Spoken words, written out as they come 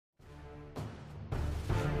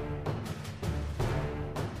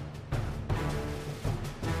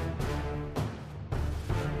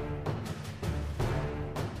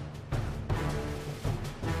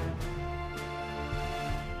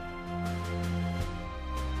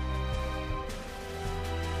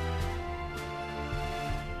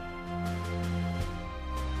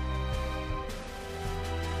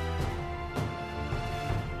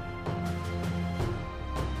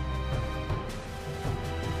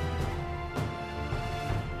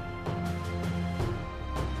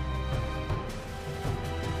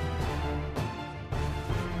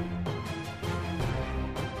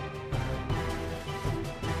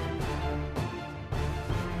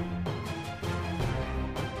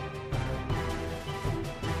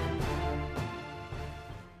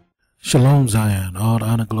Shalom Zion, all the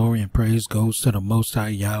honor, glory, and praise goes to the Most High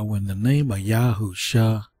Yahweh in the name of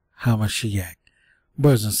Yahusha HaMashiach.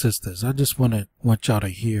 Brothers and sisters, I just want y'all to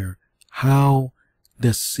hear how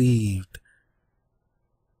deceived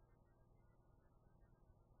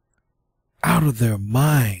out of their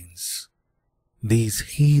minds these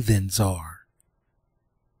heathens are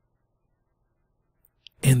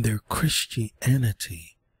in their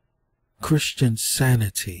Christianity, Christian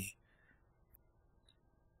sanity.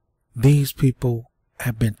 These people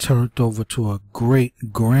have been turned over to a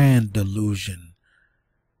great grand delusion,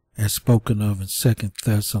 as spoken of in 2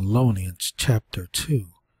 Thessalonians chapter 2.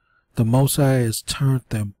 The Most High has turned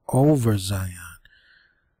them over, Zion.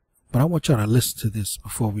 But I want y'all to listen to this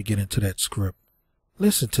before we get into that script.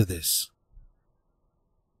 Listen to this.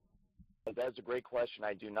 That's a great question.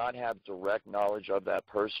 I do not have direct knowledge of that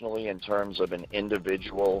personally in terms of an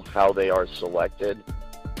individual, how they are selected.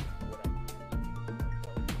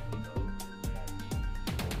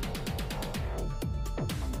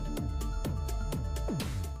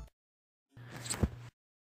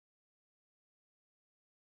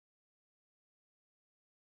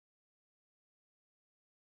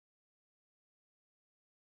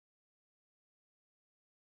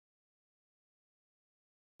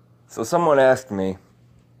 So someone asked me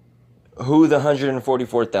who the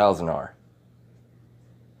 144,000 are.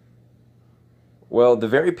 Well, the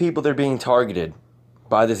very people that are being targeted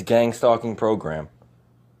by this gang stalking program,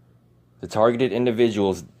 the targeted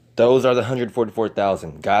individuals, those are the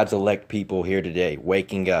 144,000, God's elect people here today,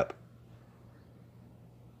 waking up.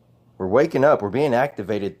 We're waking up, we're being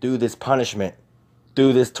activated through this punishment,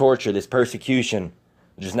 through this torture, this persecution,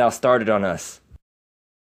 which has now started on us.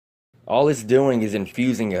 All it's doing is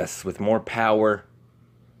infusing us with more power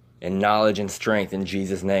and knowledge and strength in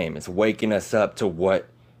Jesus' name. It's waking us up to what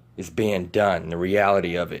is being done, the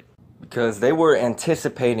reality of it. Because they were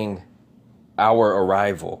anticipating our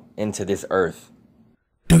arrival into this earth.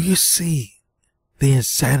 Do you see the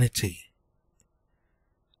insanity?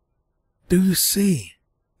 Do you see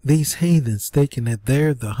these heathens thinking that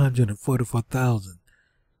they're the 144,000?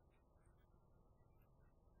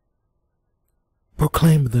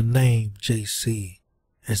 Proclaiming the name JC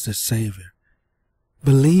as the Savior,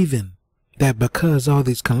 believing that because all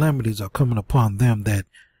these calamities are coming upon them, that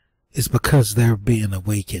it's because they're being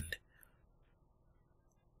awakened.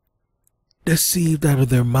 Deceived out of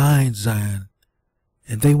their minds, Zion,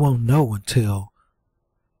 and they won't know until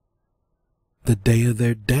the day of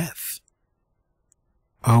their death,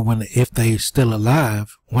 or when, if they're still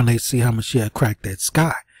alive, when they see how Mashiach cracked that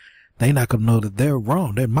sky. They're not going to know that they're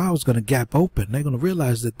wrong. Their mouth's going to gap open. They're going to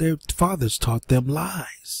realize that their fathers taught them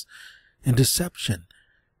lies and deception.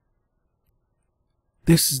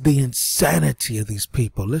 This is the insanity of these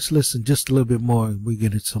people. Let's listen just a little bit more and we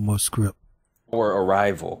get into some more script. Our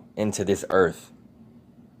arrival into this earth.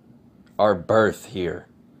 Our birth here.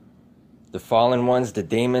 The fallen ones, the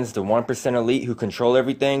demons, the 1% elite who control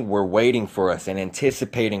everything, were waiting for us and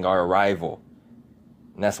anticipating our arrival.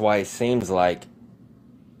 And that's why it seems like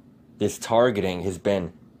this targeting has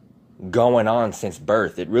been going on since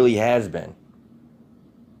birth. It really has been.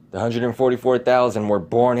 The 144,000 were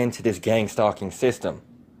born into this gang stalking system.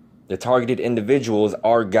 The targeted individuals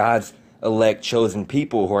are God's elect chosen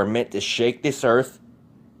people who are meant to shake this earth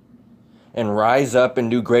and rise up and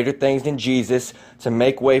do greater things than Jesus to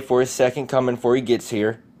make way for his second coming before he gets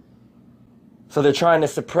here. So they're trying to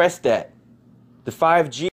suppress that. The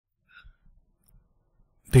 5G.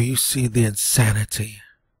 Do you see the insanity?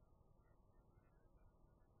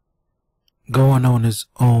 Going on his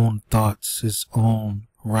own thoughts, his own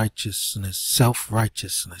righteousness,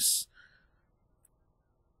 self-righteousness.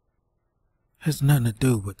 Has nothing to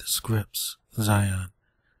do with the scripts, Zion.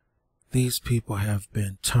 These people have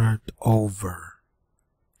been turned over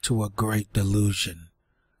to a great delusion.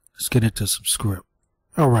 Let's get into some script.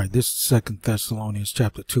 Alright, this is 2 Thessalonians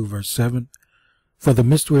chapter 2, verse 7. For the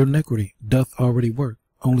mystery of iniquity doth already work.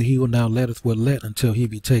 Only he who now letteth will let until he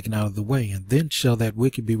be taken out of the way, and then shall that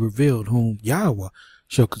wicked be revealed, whom Yahuah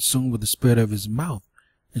shall consume with the spirit of his mouth,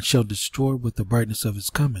 and shall destroy with the brightness of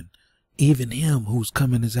his coming, even him whose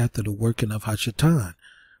coming is after the working of Hashatan,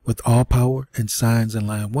 with all power and signs and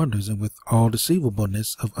lying wonders, and with all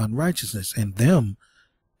deceivableness of unrighteousness, and them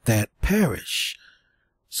that perish.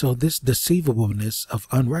 So this deceivableness of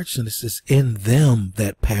unrighteousness is in them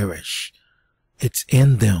that perish. It's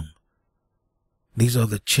in them. These are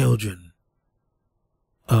the children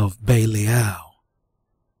of Belial,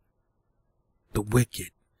 the wicked.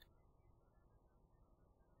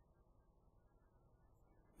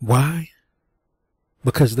 Why?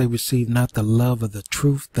 Because they received not the love of the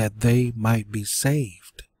truth that they might be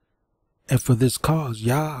saved. And for this cause,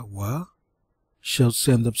 Yahuah shall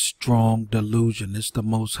send them strong delusion. It's the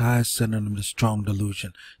Most High sending them the strong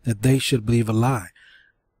delusion, that they should believe a lie,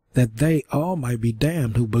 that they all might be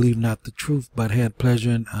damned who believe not the truth, but had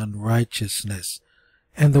pleasure in unrighteousness.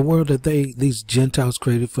 And the world that these Gentiles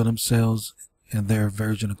created for themselves and their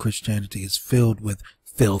version of Christianity is filled with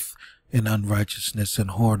filth and unrighteousness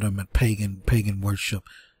and whoredom and pagan worship,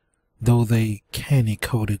 though they candy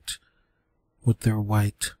coat it with their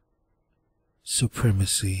white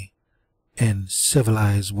supremacy and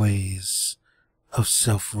civilized ways of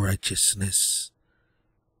self-righteousness.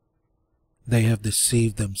 They have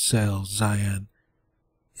deceived themselves, Zion,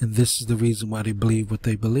 and this is the reason why they believe what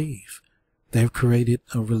they believe. They've created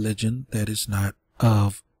a religion that is not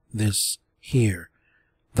of this here,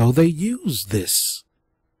 though they use this,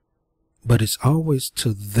 but it's always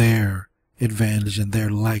to their advantage and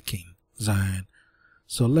their liking, Zion.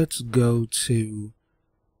 So let's go to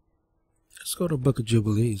the Book of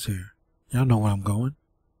Jubilees here. Y'all know where I'm going.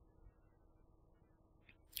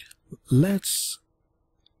 Let's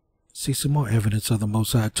see some more evidence of the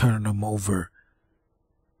Most High turning them over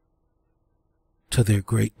to their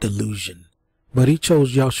great delusion. But he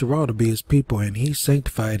chose Yahushua to be his people, and he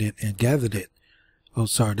sanctified it and gathered it. Oh,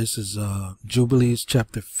 sorry, this is Jubilees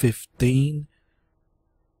chapter 15,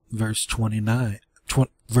 verse 29,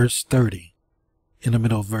 verse 30, in the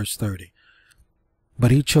middle of verse 30.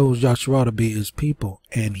 But he chose Yahushua to be his people,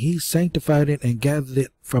 and he sanctified it and gathered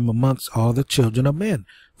it from amongst all the children of men.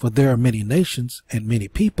 For there are many nations and many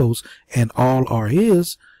peoples, and all are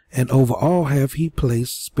his, and over all have he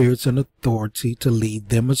placed spirits and authority to lead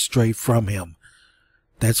them astray from him.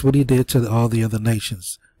 That's what he did to all the other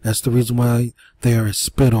nations. That's the reason why they are as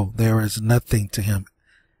spittle. They are as nothing to him.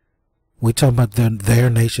 We're talking about their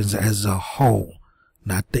nations as a whole,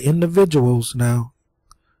 not the individuals now.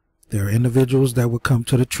 There are individuals that will come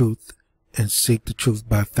to the truth and seek the truth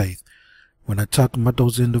by faith. We're not talking about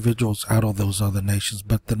those individuals out of those other nations,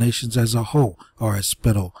 but the nations as a whole are as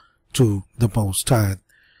spittle to the Most High.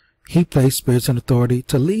 He placed spirits and authority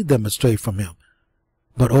to lead them astray from him.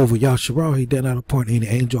 But over Yahushua he did not appoint any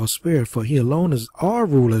angel or spirit, for he alone is our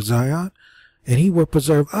ruler, Zion, and he will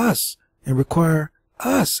preserve us and require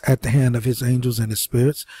us at the hand of his angels and his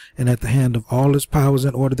spirits, and at the hand of all his powers,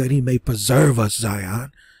 in order that he may preserve us,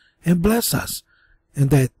 Zion, and bless us,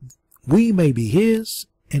 and that we may be his,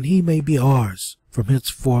 and he may be ours from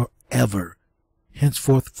henceforth forever,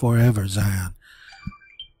 Zion.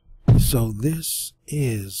 So this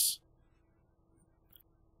is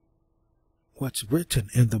what's written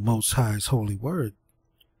in the Most High's holy word,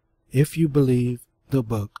 if you believe the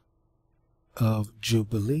book of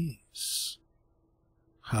Jubilees.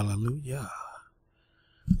 Hallelujah.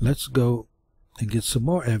 Let's go and get some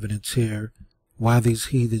more evidence here why these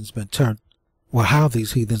heathens been turned, well, how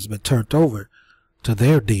these heathens been turned over to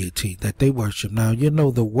their deity that they worship. Now, you know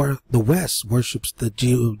the West worships the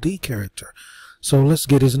God character. So let's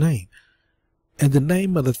get his name. And the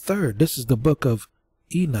name of the third, this is the book of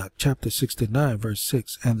Enoch, chapter 69, verse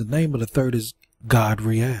 6. And the name of the third is God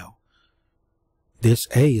Real. This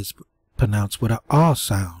A is pronounced with an ah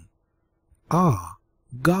sound. Ah,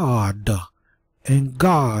 God, and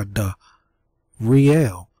God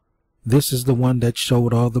Real. This is the one that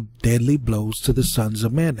showed all the deadly blows to the sons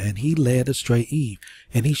of men, and he led astray Eve,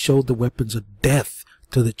 and he showed the weapons of death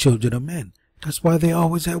to the children of men. That's why they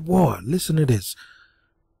always at war. Listen to this.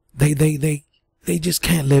 They just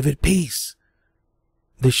can't live at peace.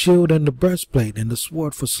 The shield and the breastplate and the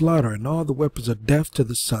sword for slaughter and all the weapons of death to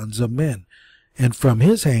the sons of men. And from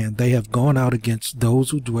his hand they have gone out against those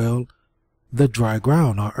who dwell the dry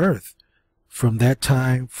ground or earth, from that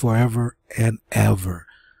time forever and ever.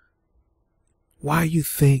 Why you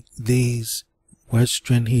think these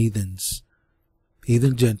Western heathen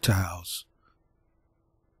Gentiles,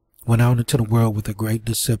 went out into the world with a great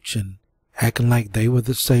deception, acting like they were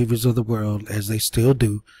the saviors of the world, as they still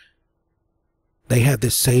do? They had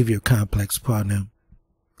this savior complex upon them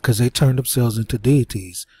because they turned themselves into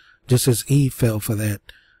deities, just as Eve fell for that,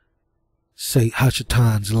 say,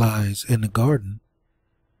 Hashatan's lies in the garden.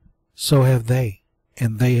 So have they,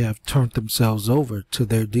 and they have turned themselves over to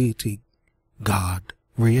their deity, God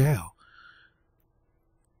Real.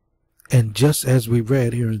 And just as we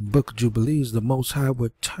read here in the book of Jubilees, the Most High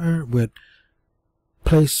would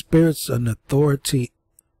place spirits and authority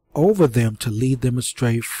over them to lead them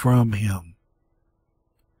astray from him.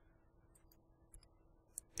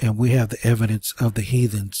 And we have the evidence of the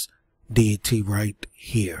heathens' deity right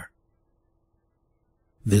here.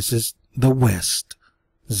 This is the West,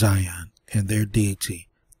 Zion, and their deity.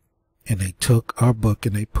 And they took our book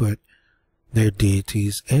and they put their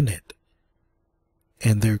deities in it.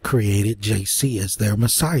 and they're created JC as their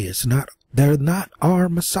Messiah. They're not our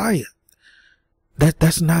Messiah.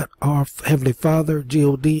 That's not our Heavenly Father,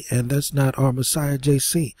 God, and that's not our Messiah,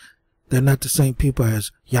 JC. They're not the same people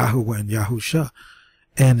as Yahuah and Yahusha.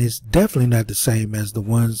 And it's definitely not the same as the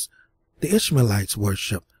ones the Ishmaelites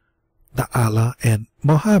worship, the Allah and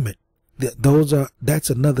Muhammad. That's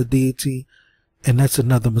another deity, and that's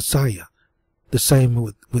another Messiah. The same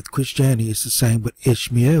with Christianity. It's the same with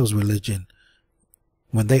Ishmael's religion.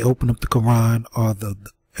 When they open up the Quran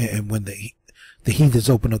and when the heathens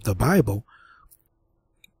open up the Bible,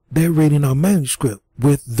 they're reading our manuscript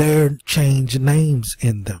with their changed names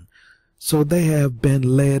in them. So they have been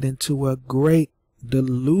led into a great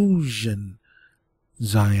delusion,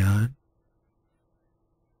 Zion.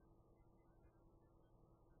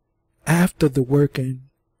 After the working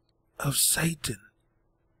of Satan,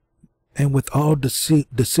 and with all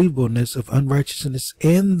deceivableness of unrighteousness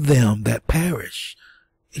in them that perish.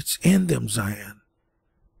 It's in them, Zion.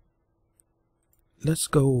 Let's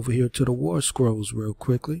go over here to the war scrolls real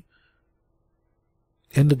quickly.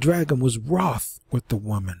 And the dragon was wroth with the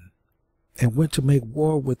woman, and went to make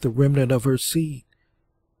war with the remnant of her seed,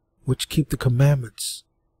 which keep the commandments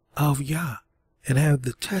of Yah, and have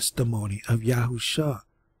the testimony of Yahusha,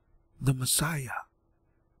 the Messiah.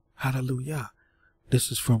 Hallelujah.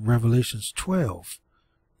 This is from Revelations 12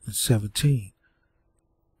 and 17.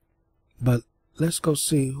 But let's go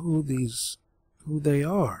see who they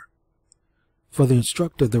are. For the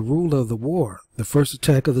instructor, the ruler of the war, the first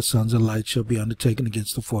attack of the sons of light shall be undertaken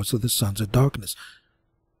against the force of the sons of darkness.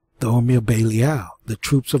 The army of Belial, the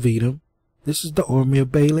troops of Edom. This is the army of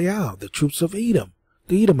Belial, the troops of Edom,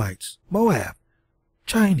 the Edomites, Moab,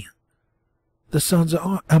 China, the sons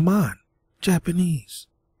of Ammon, Japanese.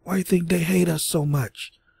 Why do you think they hate us so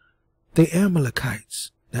much? The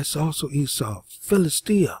Amalekites, that's also Esau,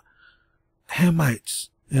 Philistia, Hamites,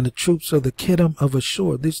 and the troops of the Kittim of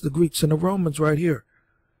Ashur. These are the Greeks and the Romans right here.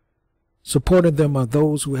 Supporting them are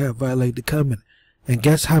those who have violated the covenant. And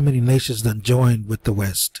guess how many nations done joined with the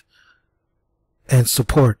West in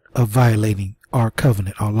support of violating our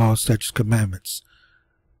covenant, our laws, statutes, commandments?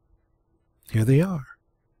 Here they are.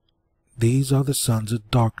 These are the sons of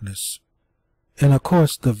darkness. And of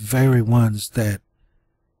course, the very ones that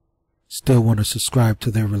still want to subscribe to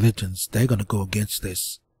their religions, they're going to go against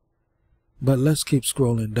this. But let's keep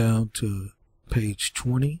scrolling down to page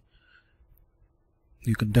 20.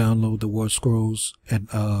 You can download the War Scrolls and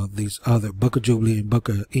these other Book of Jubilee and Book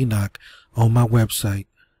of Enoch on my website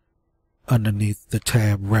underneath the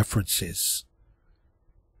tab References.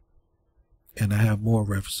 And I have more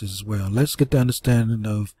references as well. Let's get the understanding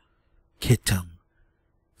of Kittim.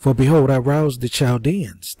 For behold, I roused the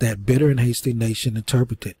Chaldeans, that bitter and hasty nation,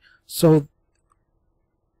 interpreted. So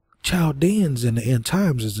Chaldeans in the end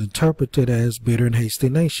times is interpreted as bitter and hasty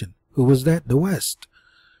nation. Who was that? The West.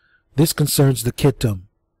 This concerns the Kittim.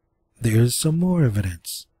 There is some more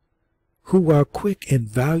evidence. Who are quick and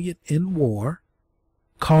valiant in war,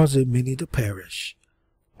 causing many to perish.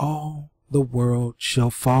 All the world shall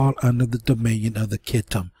fall under the dominion of the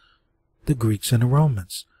Kittim, the Greeks and the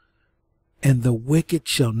Romans. And the wicked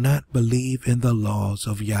shall not believe in the laws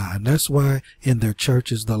of Yah. And that's why in their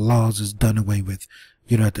churches the laws is done away with.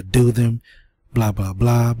 You don't have to do them, blah, blah,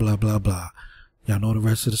 blah, blah, blah, blah. Y'all know the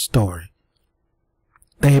rest of the story.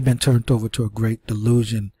 They have been turned over to a great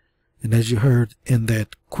delusion. And as you heard in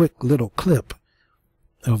that quick little clip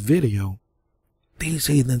of video, these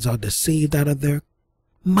heathens are deceived out of their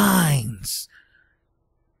minds.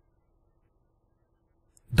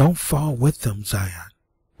 Don't fall with them, Zion.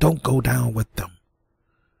 Don't go down with them.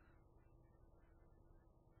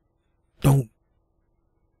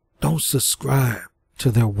 Don't subscribe to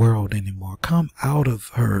their world anymore. Come out of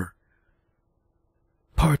her.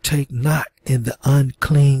 Partake not in the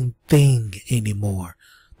unclean thing anymore.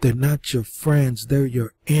 They're not your friends. They're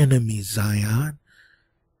your enemies, Zion.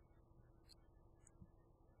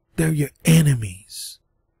 They're your enemies.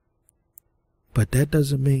 But that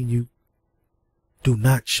doesn't mean you do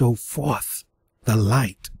not show forth the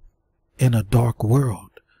light in a dark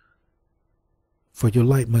world. For your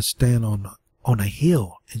light must stand on a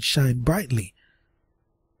hill and shine brightly.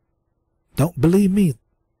 Don't believe me.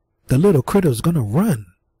 The little critter's going to run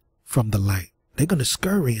from the light. They're going to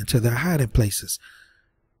scurry into their hiding places.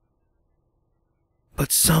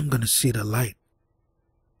 But some going to see the light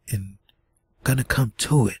and going to come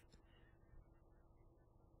to it.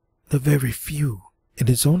 The very few. And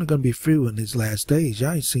it's only going to be few in these last days.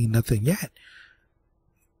 Y'all ain't seen nothing yet.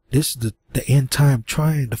 This is the end time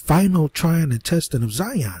trying, the final trying and testing of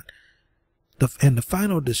Zion. And the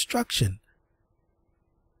final destruction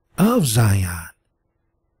of Zion.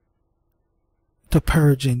 to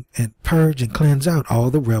purge and cleanse out all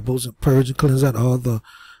the rebels, and purge and cleanse out all the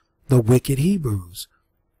wicked Hebrews.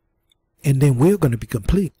 And then we're going to be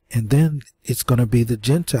complete. And then it's going to be the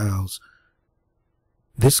Gentiles.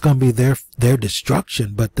 This is going to be their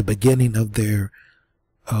destruction, but the beginning of their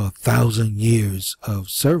 1,000 years of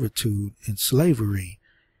servitude and slavery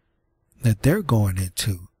that they're going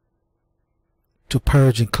into, to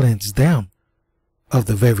purge and cleanse them of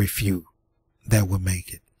the very few that will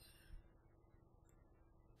make it.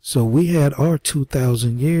 So we had our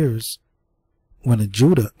 2,000 years when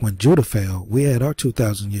Judah fell. We had our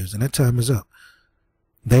 2,000 years, and that time is up.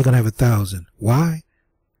 They're going to have 1,000. Why?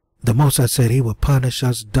 The Most High said he will punish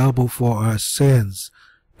us double for our sins.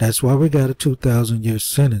 That's why we got a 2,000 year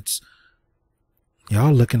sentence.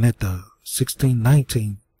 Y'all looking at the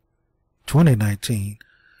 1619, 2019.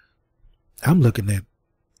 I'm looking at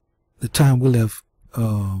the time we left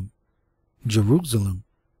Jerusalem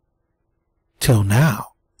till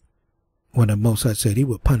now, when the Most High said he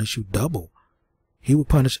would punish you double. He would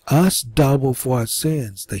punish us double for our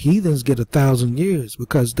sins. The heathens get 1,000 years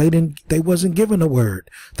because they wasn't given a word.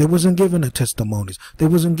 They wasn't given the testimonies. They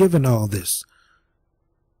wasn't given all this.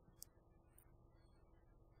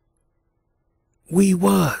 We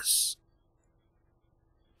was.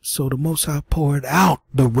 So the Most High poured out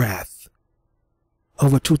the wrath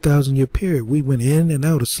over a 2,000 year period. We went in and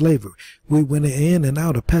out of slavery. We went in and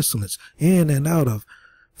out of pestilence, in and out of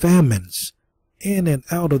famines, in and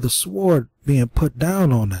out of the sword being put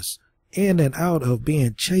down on us, in and out of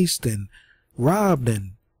being chased and robbed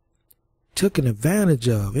and taken advantage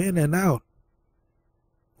of, in and out.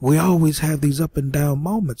 We always have these up and down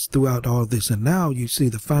moments throughout all this, and now you see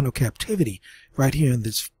the final captivity right here in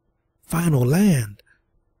this final land.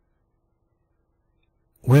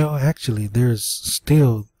 Well, actually, there's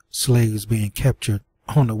still slaves being captured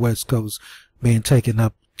on the West Coast, being taken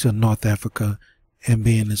up to North Africa and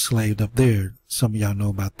being enslaved up there. Some of y'all know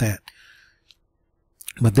about that.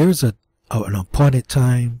 But there's an appointed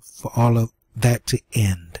time for all of that to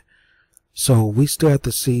end. So we still have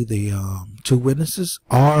to see the two witnesses,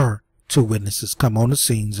 our two witnesses, come on the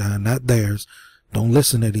scene, Zion, not theirs. Don't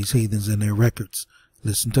listen to these heathens and their records.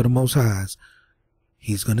 Listen to the Most High's.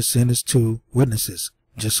 He's going to send his two witnesses,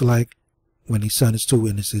 just like when he sent his two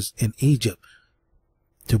witnesses in Egypt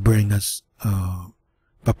to bring us,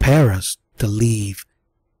 prepare us to leave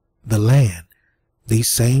the land. These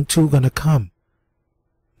same two going to come.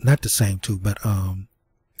 Not the same two, but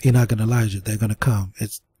Enoch and Elijah, they're going to come.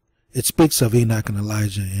 It speaks of Enoch and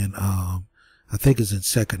Elijah in, I think it's in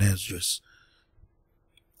 2nd Esdras,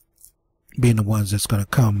 being the ones that's going to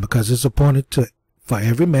come, because it's appointed for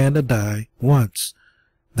every man to die once.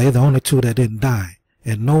 They're the only two that didn't die.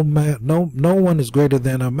 And no one is greater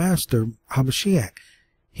than our master, Hamashiach.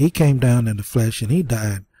 He came down in the flesh and he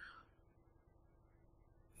died.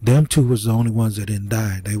 Them two was the only ones that didn't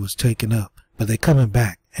die. They was taken up. But they coming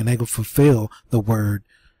back, and they will fulfill the word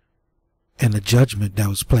and the judgment that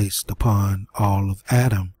was placed upon all of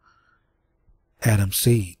Adam's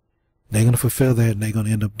seed. They're going to fulfill that, and they're going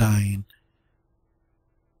to end up dying.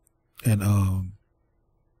 And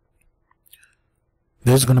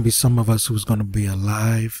there's going to be some of us who's going to be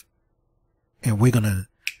alive, and we're going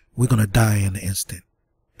to die in an instant,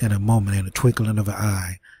 in a moment, in a twinkling of an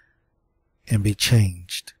eye, and be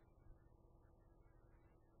changed.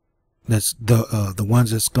 That's the ones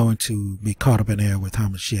that's going to be caught up in air with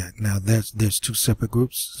Hamashiach. Now there's two separate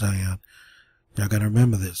groups, Zion. Y'all gotta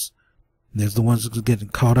remember this. There's the ones that are getting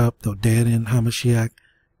caught up, though dead in Hamashiach,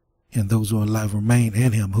 and those who are alive remain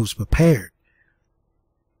in him, who's prepared.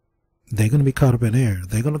 They're going to be caught up in air.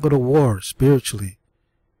 They're going to go to war spiritually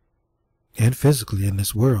and physically in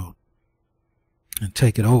this world and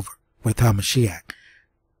take it over with Hamashiach.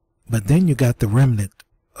 But then you got the remnant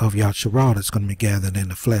of Yahushua that's going to be gathered in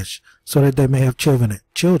the flesh, so that they may have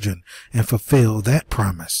children and fulfill that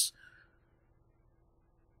promise.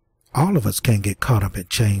 All of us can't get caught up in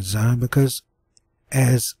chains, Zion, because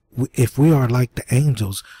if we are like the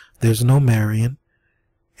angels, there's no marrying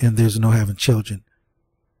and there's no having children.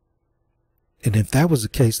 And if that was the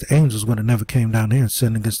case, the angels would have never came down here and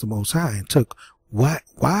sinned against the Most High and took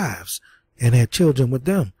wives and had children with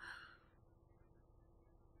them.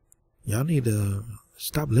 Y'all need to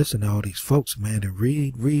stop listening to all these folks, man, and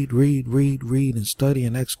read, and study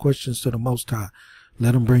and ask questions to the Most High.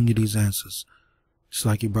 Let him bring you these answers, just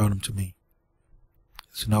like he brought them to me.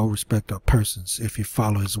 It's no respect of persons if you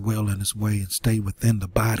follow his will and his way and stay within the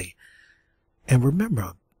body. And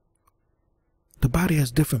remember, the body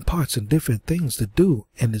has different parts and different things to do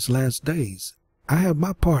in its last days. I have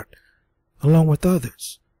my part along with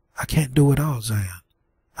others. I can't do it all, Zion.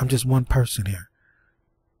 I'm just one person here.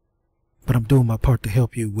 but I'm doing my part to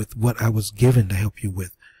help you with what I was given to help you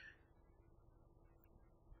with.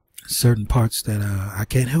 Certain parts that I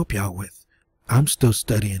can't help y'all with. I'm still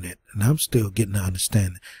studying it, and I'm still getting to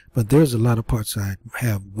understand it. But there's a lot of parts I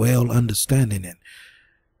have well understanding in,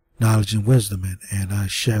 knowledge and wisdom, and I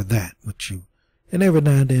share that with you. And every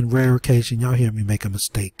now and then, rare occasion, y'all hear me make a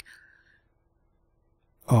mistake.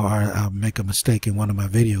 Or I'll make a mistake in one of my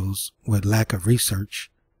videos with lack of research,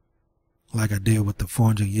 like I did with the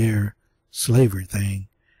 400-year slavery thing.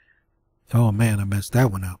 Oh man, I messed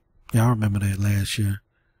that one up. Y'all remember that last year.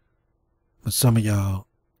 But some of y'all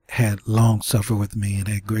had long suffered with me and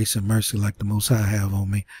had grace and mercy like the Most High have on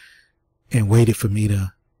me, and waited for me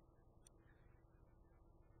to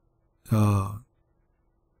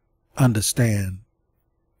understand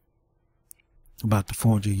about the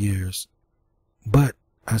 400 years. But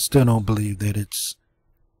I still don't believe that it's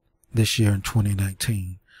this year in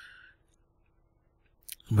 2019,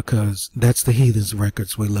 because that's the Heathens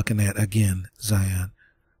records we're looking at again, Zion.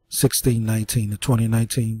 1619 to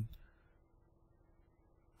 2019.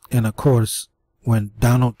 And of course, when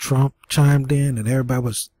Donald Trump chimed in and everybody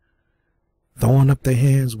was throwing up their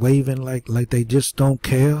hands, waving like they just don't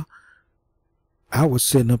care, I was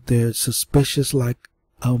sitting up there suspicious like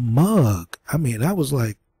a mug. I mean, I was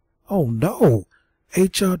like, oh no,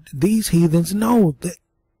 these heathens know that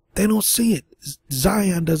they don't see it.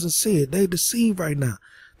 Zion doesn't see it. They deceive right now.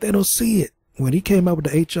 They don't see it. When he came up with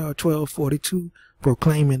the HR 1242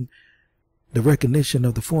 proclaiming the recognition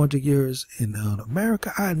of the 400 years in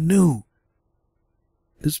America, I knew.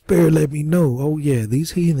 The Spirit let me know, oh yeah,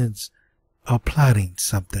 these heathens are plotting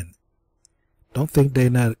something. Don't think they're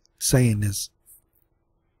not saying this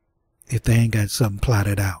if they ain't got something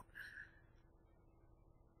plotted out.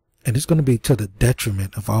 And it's going to be to the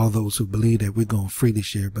detriment of all those who believe that we're going free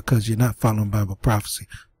this year, because you're not following Bible prophecy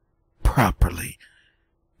properly.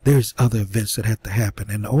 There's other events that have to happen,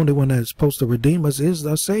 and the only one that is supposed to redeem us is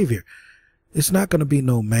our Savior. It's not going to be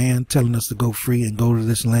no man telling us to go free and go to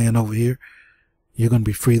this land over here. You're going to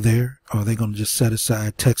be free there, or are they going to just set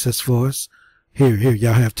aside Texas for us? Here,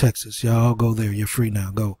 y'all have Texas. Y'all go there. You're free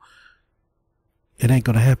now. Go. It ain't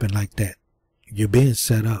going to happen like that. You're being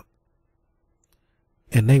set up.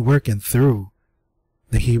 And they working through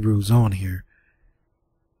the Hebrews on here.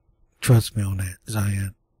 Trust me on that,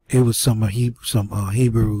 Zion. It was some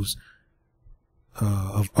Hebrews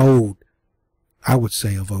of old, I would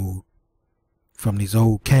say of old, from these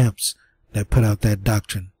old camps that put out that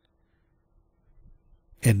doctrine.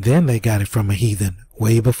 And then they got it from a heathen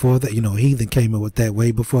way before that. You know, a heathen came up with that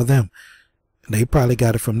way before them. And they probably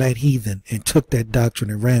got it from that heathen and took that doctrine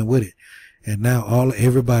and ran with it. And now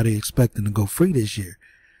everybody expecting to go free this year.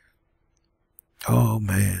 Oh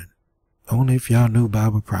man, only if y'all knew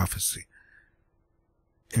Bible prophecy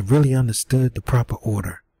and really understood the proper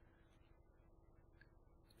order.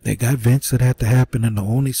 They got events that have to happen, and the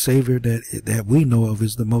only Savior that we know of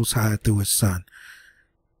is the Most High through His Son.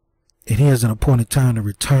 And He has an appointed time to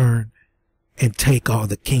return and take all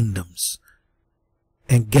the kingdoms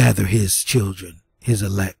and gather His children, His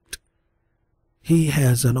elect. He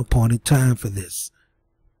has an appointed time for this.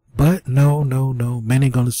 But no. Many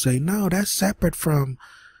going to say, no, that's separate from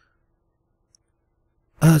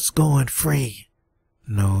us going free.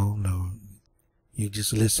 No. You're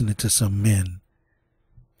just listening to some men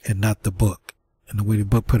and not the book. And the way the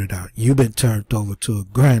book put it out. You've been turned over to a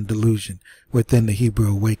grand delusion within the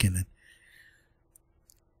Hebrew awakening.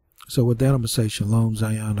 So with that, I'm going to say shalom,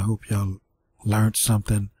 Zion. I hope y'all learned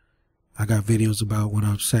something. I got videos about what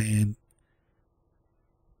I'm saying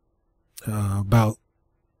about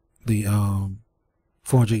the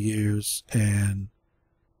 400 years and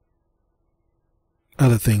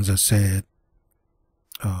other things I said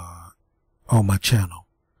on my channel.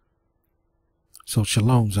 So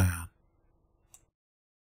shalom, Zion.